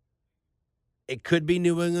 It could be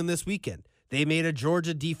New England this weekend. They made a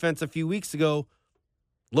Georgia defense a few weeks ago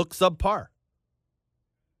look subpar.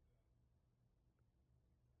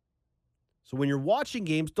 So when you're watching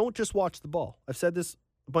games, don't just watch the ball. I've said this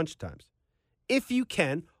a bunch of times. If you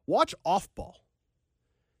can, watch off ball.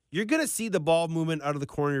 You're going to see the ball movement out of the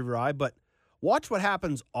corner of your eye, but watch what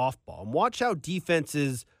happens off ball. And watch how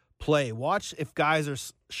defenses play. Watch if guys are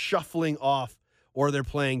shuffling off or they're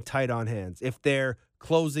playing tight on hands, if they're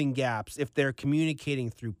closing gaps, if they're communicating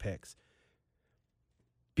through picks.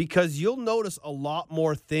 Because you'll notice a lot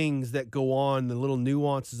more things that go on, the little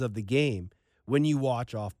nuances of the game, when you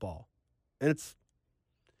watch off ball. And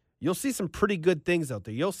you'll see some pretty good things out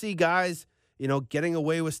there. You'll see guys, getting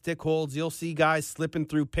away with stick holds. You'll see guys slipping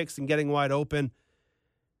through picks and getting wide open.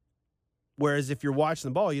 Whereas if you're watching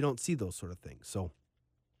the ball, you don't see those sort of things. So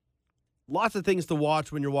lots of things to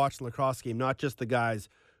watch when you're watching a lacrosse game, not just the guys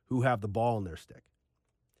who have the ball in their stick.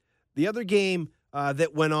 The other game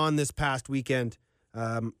that went on this past weekend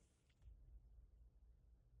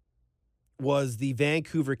was the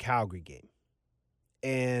Vancouver-Calgary game.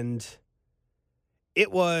 And it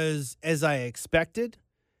was, as I expected,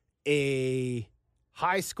 a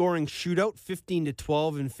high-scoring shootout,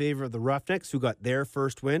 15-12 in favor of the Roughnecks, who got their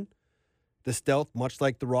first win. The Stealth, much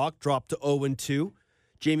like the Rock, dropped to 0-2.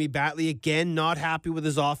 Jamie Batley, again, not happy with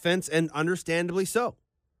his offense, and understandably so.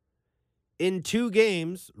 In 2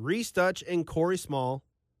 games, Reese Dutch and Corey Small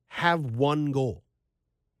have 1 goal.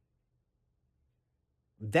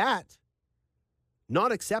 That,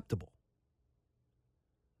 not acceptable.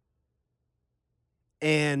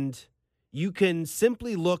 And you can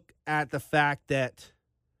simply look at the fact that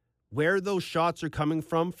where those shots are coming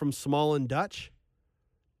from Small and Dutch,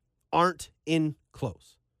 aren't in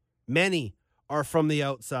close. Many are from the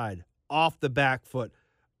outside, off the back foot.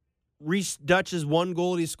 Reese Dutch's one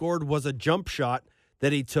goal he scored was a jump shot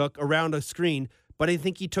that he took around a screen, but I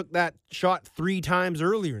think he took that shot 3 times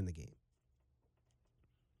earlier in the game.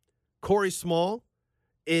 Corey Small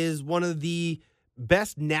is one of the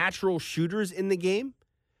best natural shooters in the game,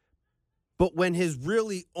 but when his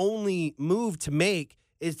really only move to make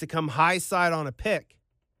is to come high side on a pick,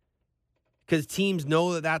 because teams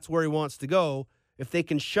know that that's where he wants to go, if they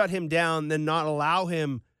can shut him down, then not allow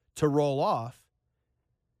him to roll off,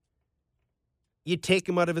 you take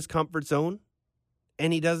him out of his comfort zone,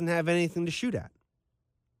 and he doesn't have anything to shoot at.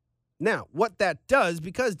 Now, what that does,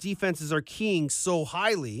 because defenses are keying so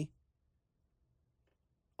highly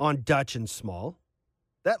on Dutch and Small,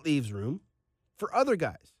 that leaves room for other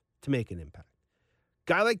guys to make an impact.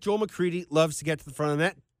 Guy like Joel McCready loves to get to the front of the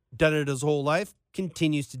net, done it his whole life,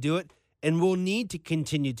 continues to do it, and will need to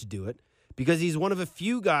continue to do it because he's one of a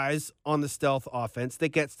few guys on the stealth offense that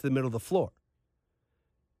gets to the middle of the floor.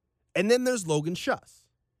 And then there's Logan Schuss,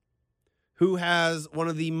 who has one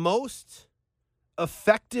of the most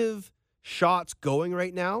effective shots going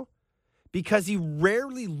right now because he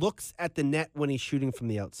rarely looks at the net when he's shooting from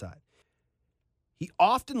the outside. He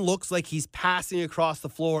often looks like he's passing across the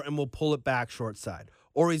floor and will pull it back short side,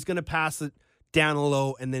 or he's going to pass it down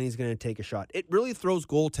low and then he's going to take a shot. It really throws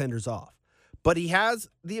goaltenders off. But he has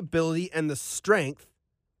the ability and the strength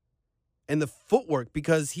and the footwork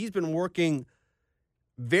because he's been working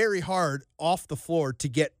very hard off the floor to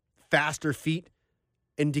get faster feet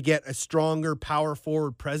and to get a stronger power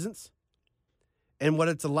forward presence. And what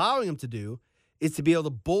it's allowing him to do is to be able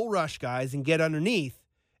to bull rush guys and get underneath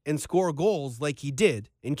and score goals like he did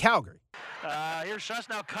in Calgary. Here's Schuss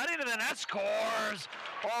now cutting to the net, scores.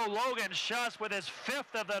 Oh, Logan Schuss with his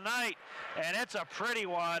 5th of the night, and it's a pretty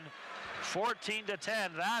one.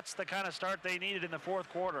 14-10. That's the kind of start they needed in the fourth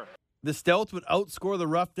quarter. The Stealth would outscore the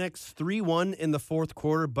Roughnecks 3-1 in the fourth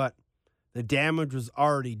quarter, but the damage was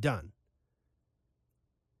already done.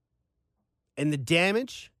 And the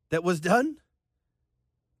damage that was done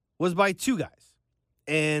was by 2 guys.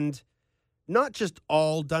 And not just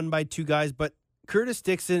all done by 2 guys, but Curtis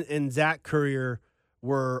Dixon and Zach Currier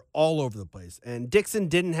were all over the place. And Dixon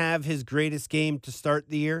didn't have his greatest game to start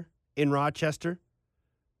the year in Rochester,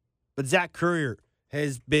 but Zach Currier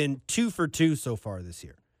has been 2 for 2 so far this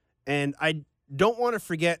year. And I don't want to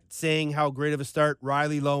forget saying how great of a start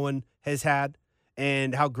Riley Lowen has had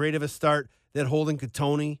and how great of a start that Holden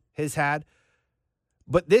Katoni has had.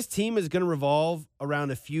 But this team is going to revolve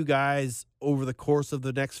around a few guys over the course of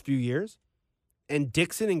the next few years. And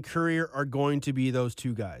Dixon and Currier are going to be those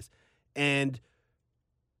 2 guys. And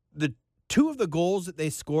the 2 of the goals that they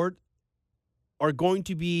scored are going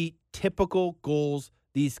to be typical goals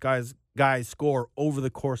these guys score over the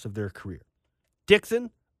course of their career.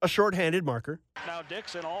 Dixon, a shorthanded marker. Now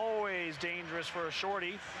Dixon, always dangerous for a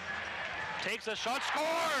shorty. Takes a shot,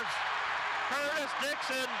 scores! Curtis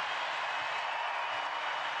Dixon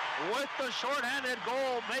with the shorthanded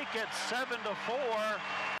goal, make it 7-4.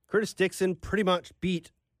 Curtis Dixon pretty much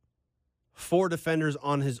beat 4 defenders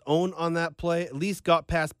on his own on that play, at least got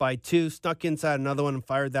past by 2, stuck inside another one and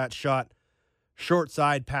fired that shot short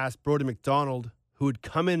side past Brodie McDonald, who had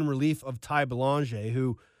come in relief of Ty Belanger,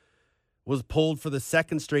 who was pulled for the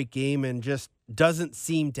 2nd straight game and just doesn't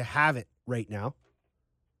seem to have it right now.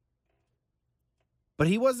 But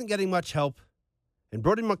he wasn't getting much help, and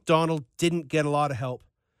Brodie McDonald didn't get a lot of help.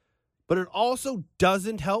 But it also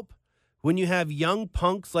doesn't help when you have young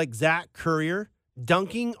punks like Zach Currier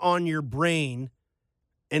dunking on your brain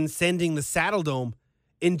and sending the Saddle Dome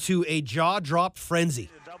into a jaw-dropped frenzy.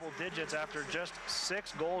 Double digits after just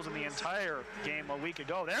 6 goals in the entire game a week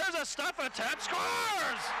ago. There's a stuff attempt,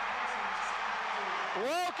 scores!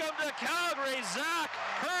 Welcome to Calgary, Zach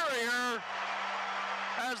Currier,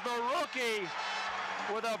 as the rookie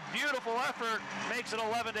with a beautiful effort makes it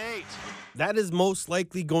 11-8. That is most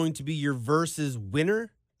likely going to be your versus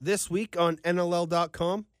winner this week on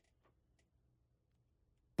NLL.com.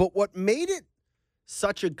 But what made it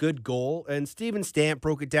such a good goal, and Steven Stamp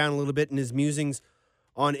broke it down a little bit in his musings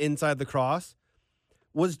on Inside the Cross,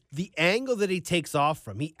 was the angle that he takes off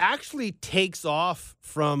from. He actually takes off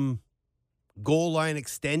from goal line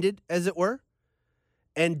extended, as it were,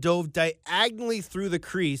 and dove diagonally through the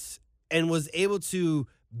crease and was able to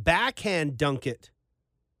backhand dunk it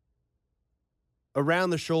around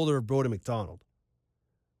the shoulder of Brodie McDonald,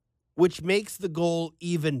 which makes the goal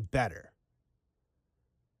even better.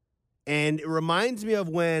 And it reminds me of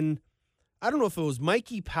when, I don't know if it was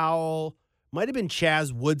Mikey Powell, might have been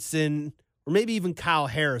Chaz Woodson, or maybe even Kyle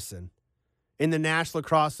Harrison in the National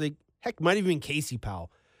Lacrosse League, heck, might have been Casey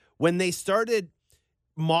Powell, when they started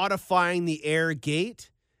modifying the air gate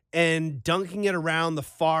and dunking it around the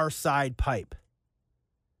far side pipe.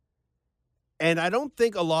 And I don't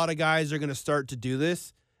think a lot of guys are going to start to do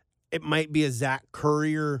this. It might be a Zach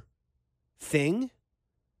Currier thing.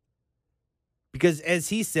 Because as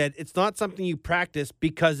he said, it's not something you practice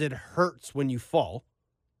because it hurts when you fall.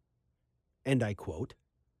 And I quote.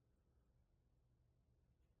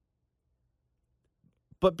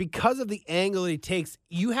 But because of the angle it takes,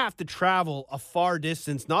 you have to travel a far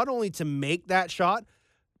distance, not only to make that shot,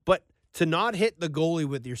 but to not hit the goalie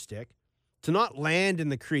with your stick, to not land in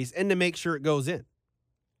the crease, and to make sure it goes in.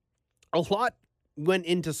 A lot went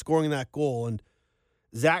into scoring that goal, and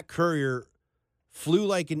Zach Currier flew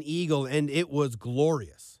like an eagle, and it was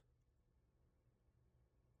glorious.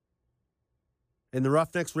 And the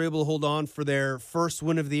Roughnecks were able to hold on for their first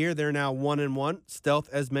win of the year. They're now 1-1. Stealth,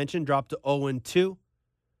 as mentioned, dropped to 0-2.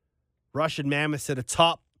 Russian Mammoth sit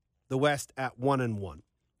atop the West at 1-1.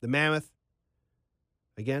 The Mammoth,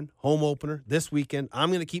 again, home opener this weekend. I'm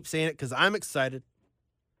going to keep saying it because I'm excited.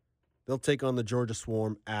 They'll take on the Georgia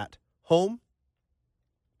Swarm at home.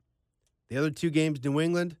 The other two games, New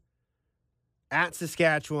England at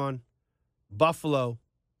Saskatchewan, Buffalo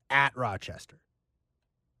at Rochester.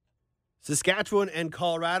 Saskatchewan and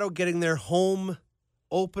Colorado getting their home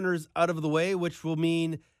openers out of the way, which will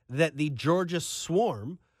mean that the Georgia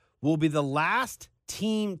Swarm will be the last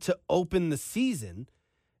team to open the season,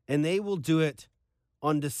 and they will do it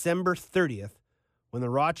on December 30th when the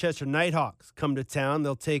Rochester Nighthawks come to town.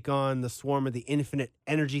 They'll take on the Swarm at the Infinite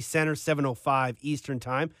Energy Center, 7:05 Eastern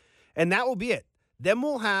Time, and that will be it. Then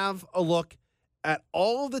we'll have a look at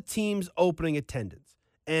all the teams' opening attendance.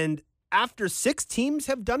 And after 6 teams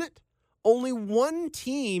have done it, only one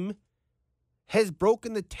team has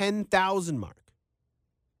broken the 10,000 mark.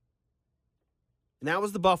 And that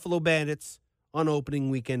was the Buffalo Bandits on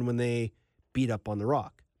opening weekend when they beat up on the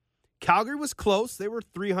Rock. Calgary was close. They were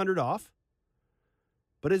 300 off.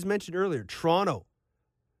 But as mentioned earlier, Toronto,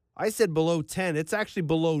 I said below 10. It's actually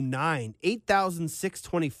below 9.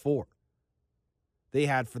 8,624 they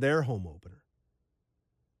had for their home opener.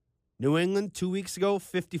 New England, 2 weeks ago,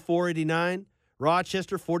 54.89.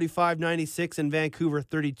 Rochester, 45.96. And Vancouver,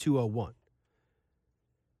 32.01.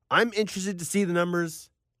 I'm interested to see the numbers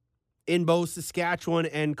in both Saskatchewan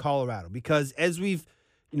and Colorado because as we've,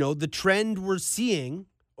 the trend we're seeing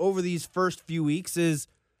over these first few weeks is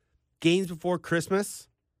games before Christmas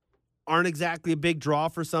aren't exactly a big draw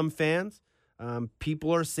for some fans.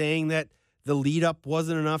 People are saying that the lead up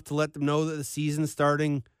wasn't enough to let them know that the season's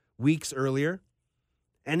starting weeks earlier.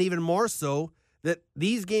 And even more so, that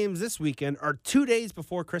these games this weekend are 2 days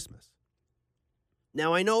before Christmas.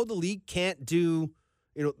 Now, I know the league can't do,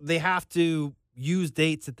 they have to use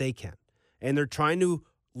dates that they can. And they're trying to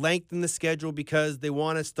lengthen the schedule because they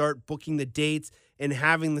want to start booking the dates and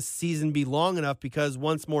having the season be long enough because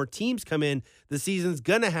once more teams come in, the season's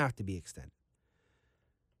going to have to be extended.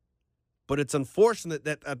 But it's unfortunate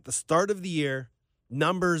that at the start of the year,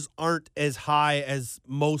 numbers aren't as high as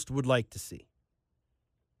most would like to see.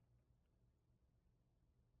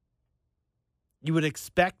 You would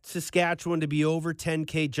expect Saskatchewan to be over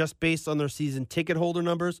 10K just based on their season ticket holder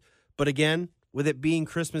numbers. But again, with it being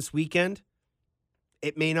Christmas weekend,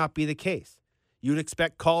 it may not be the case. You would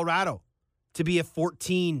expect Colorado to be a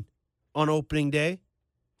 14 on opening day,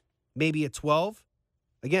 maybe a 12.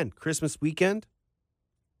 Again, Christmas weekend,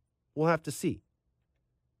 we'll have to see.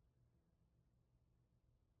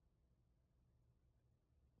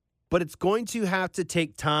 But it's going to have to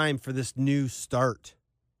take time for this new start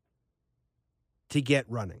to get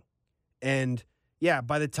running. And yeah,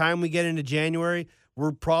 by the time we get into January,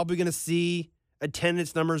 we're probably going to see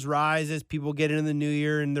attendance numbers rise as people get into the new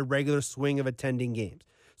year and the regular swing of attending games.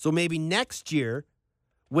 So maybe next year,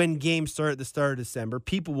 when games start at the start of December,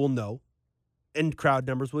 people will know and crowd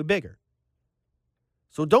numbers will be bigger.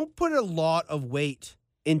 So don't put a lot of weight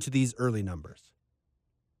into these early numbers.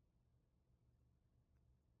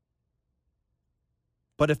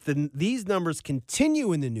 But if these numbers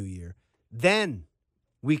continue in the new year, then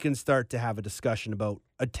we can start to have a discussion about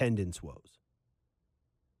attendance woes.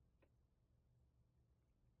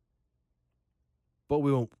 But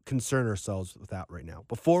we won't concern ourselves with that right now.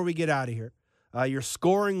 Before we get out of here, your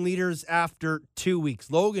scoring leaders after 2 weeks.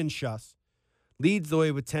 Logan Schuss leads the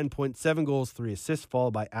way with 10.7 goals, 3 assists,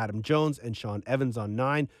 followed by Adam Jones and Sean Evans on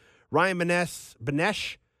 9. Ryan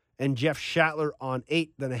Benesh and Jeff Shatler on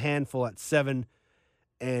 8, then a handful at 7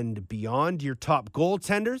 and beyond. Your top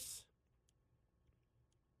goaltenders,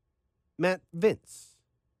 Matt Vince,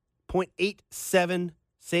 0.87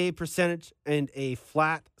 save percentage, and a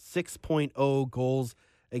flat 6.0 goals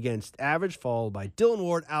against average, followed by Dylan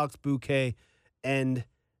Ward, Alex Bouquet, and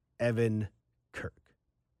Evan Kirk.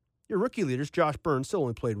 Your rookie leaders, Josh Burns, still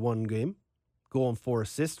only played one game, goal and 4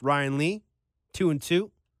 assists. Ryan Lee,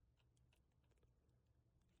 2-2.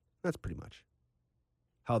 That's pretty much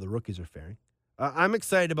how the rookies are faring. I'm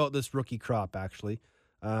excited about this rookie crop, actually.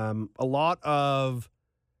 A lot of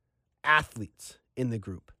athletes in the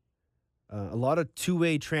group. A lot of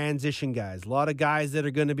two-way transition guys. A lot of guys that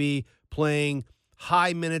are going to be playing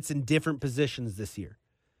high minutes in different positions this year.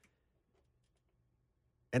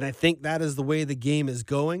 And I think that is the way the game is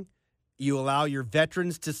going. You allow your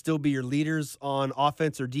veterans to still be your leaders on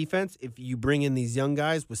offense or defense. If you bring in these young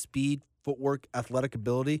guys with speed, footwork, athletic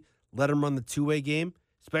ability, let them run the two-way game,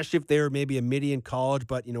 especially if they're maybe a midi in college,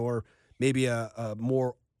 but, or maybe a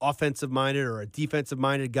more offensive-minded or a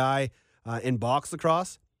defensive-minded guy in box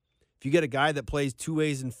lacrosse. If you get a guy that plays two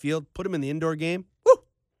ways in field, put him in the indoor game. Woo!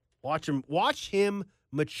 Watch him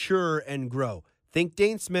mature and grow. Think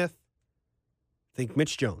Dane Smith. Think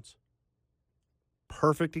Mitch Jones.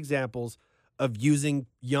 Perfect examples of using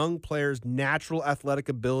young players' natural athletic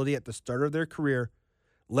ability at the start of their career.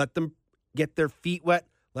 Let them get their feet wet.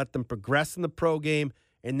 Let them progress in the pro game.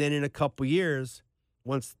 And then in a couple years,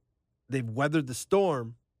 once they've weathered the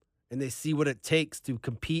storm and they see what it takes to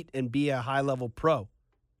compete and be a high-level pro,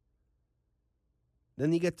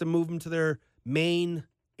 then you get to move them to their main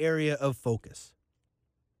area of focus.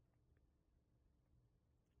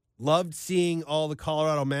 Loved seeing all the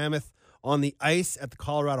Colorado Mammoth on the ice at the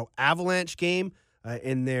Colorado Avalanche game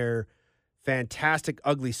in their fantastic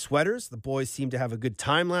ugly sweaters. The boys seemed to have a good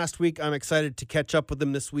time last week. I'm excited to catch up with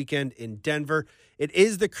them this weekend in Denver. It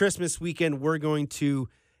is the Christmas weekend. We're going to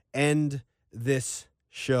end this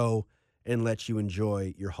show and let you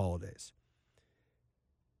enjoy your holidays.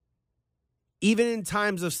 Even in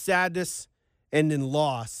times of sadness and in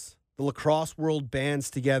loss, the lacrosse world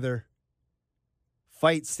bands together,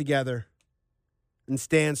 fights together, and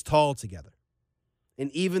stands tall together.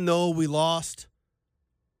 And even though we lost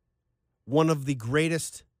one of the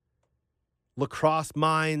greatest lacrosse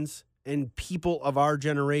minds and people of our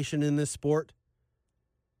generation in this sport,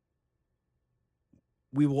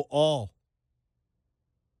 we will all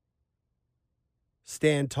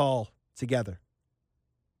stand tall together.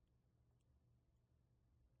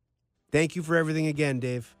 Thank you for everything again,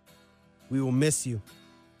 Dave. We will miss you.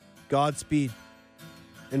 Godspeed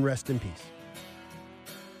and rest in peace.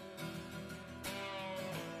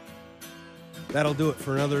 That'll do it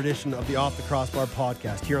for another edition of the Off the Crossbar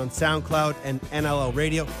podcast here on SoundCloud and NLL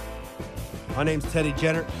Radio. My name's Teddy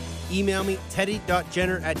Jenner. Email me,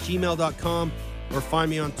 teddy.jenner@gmail.com, or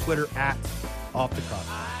find me on Twitter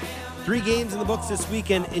 @OffTheCrossbar. 3 games in the books this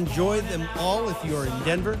weekend. Enjoy them all. If you are in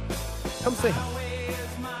Denver, come say hi.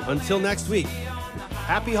 Until next week,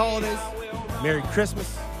 happy holidays, Merry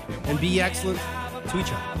Christmas, and be excellent to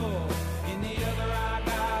each other.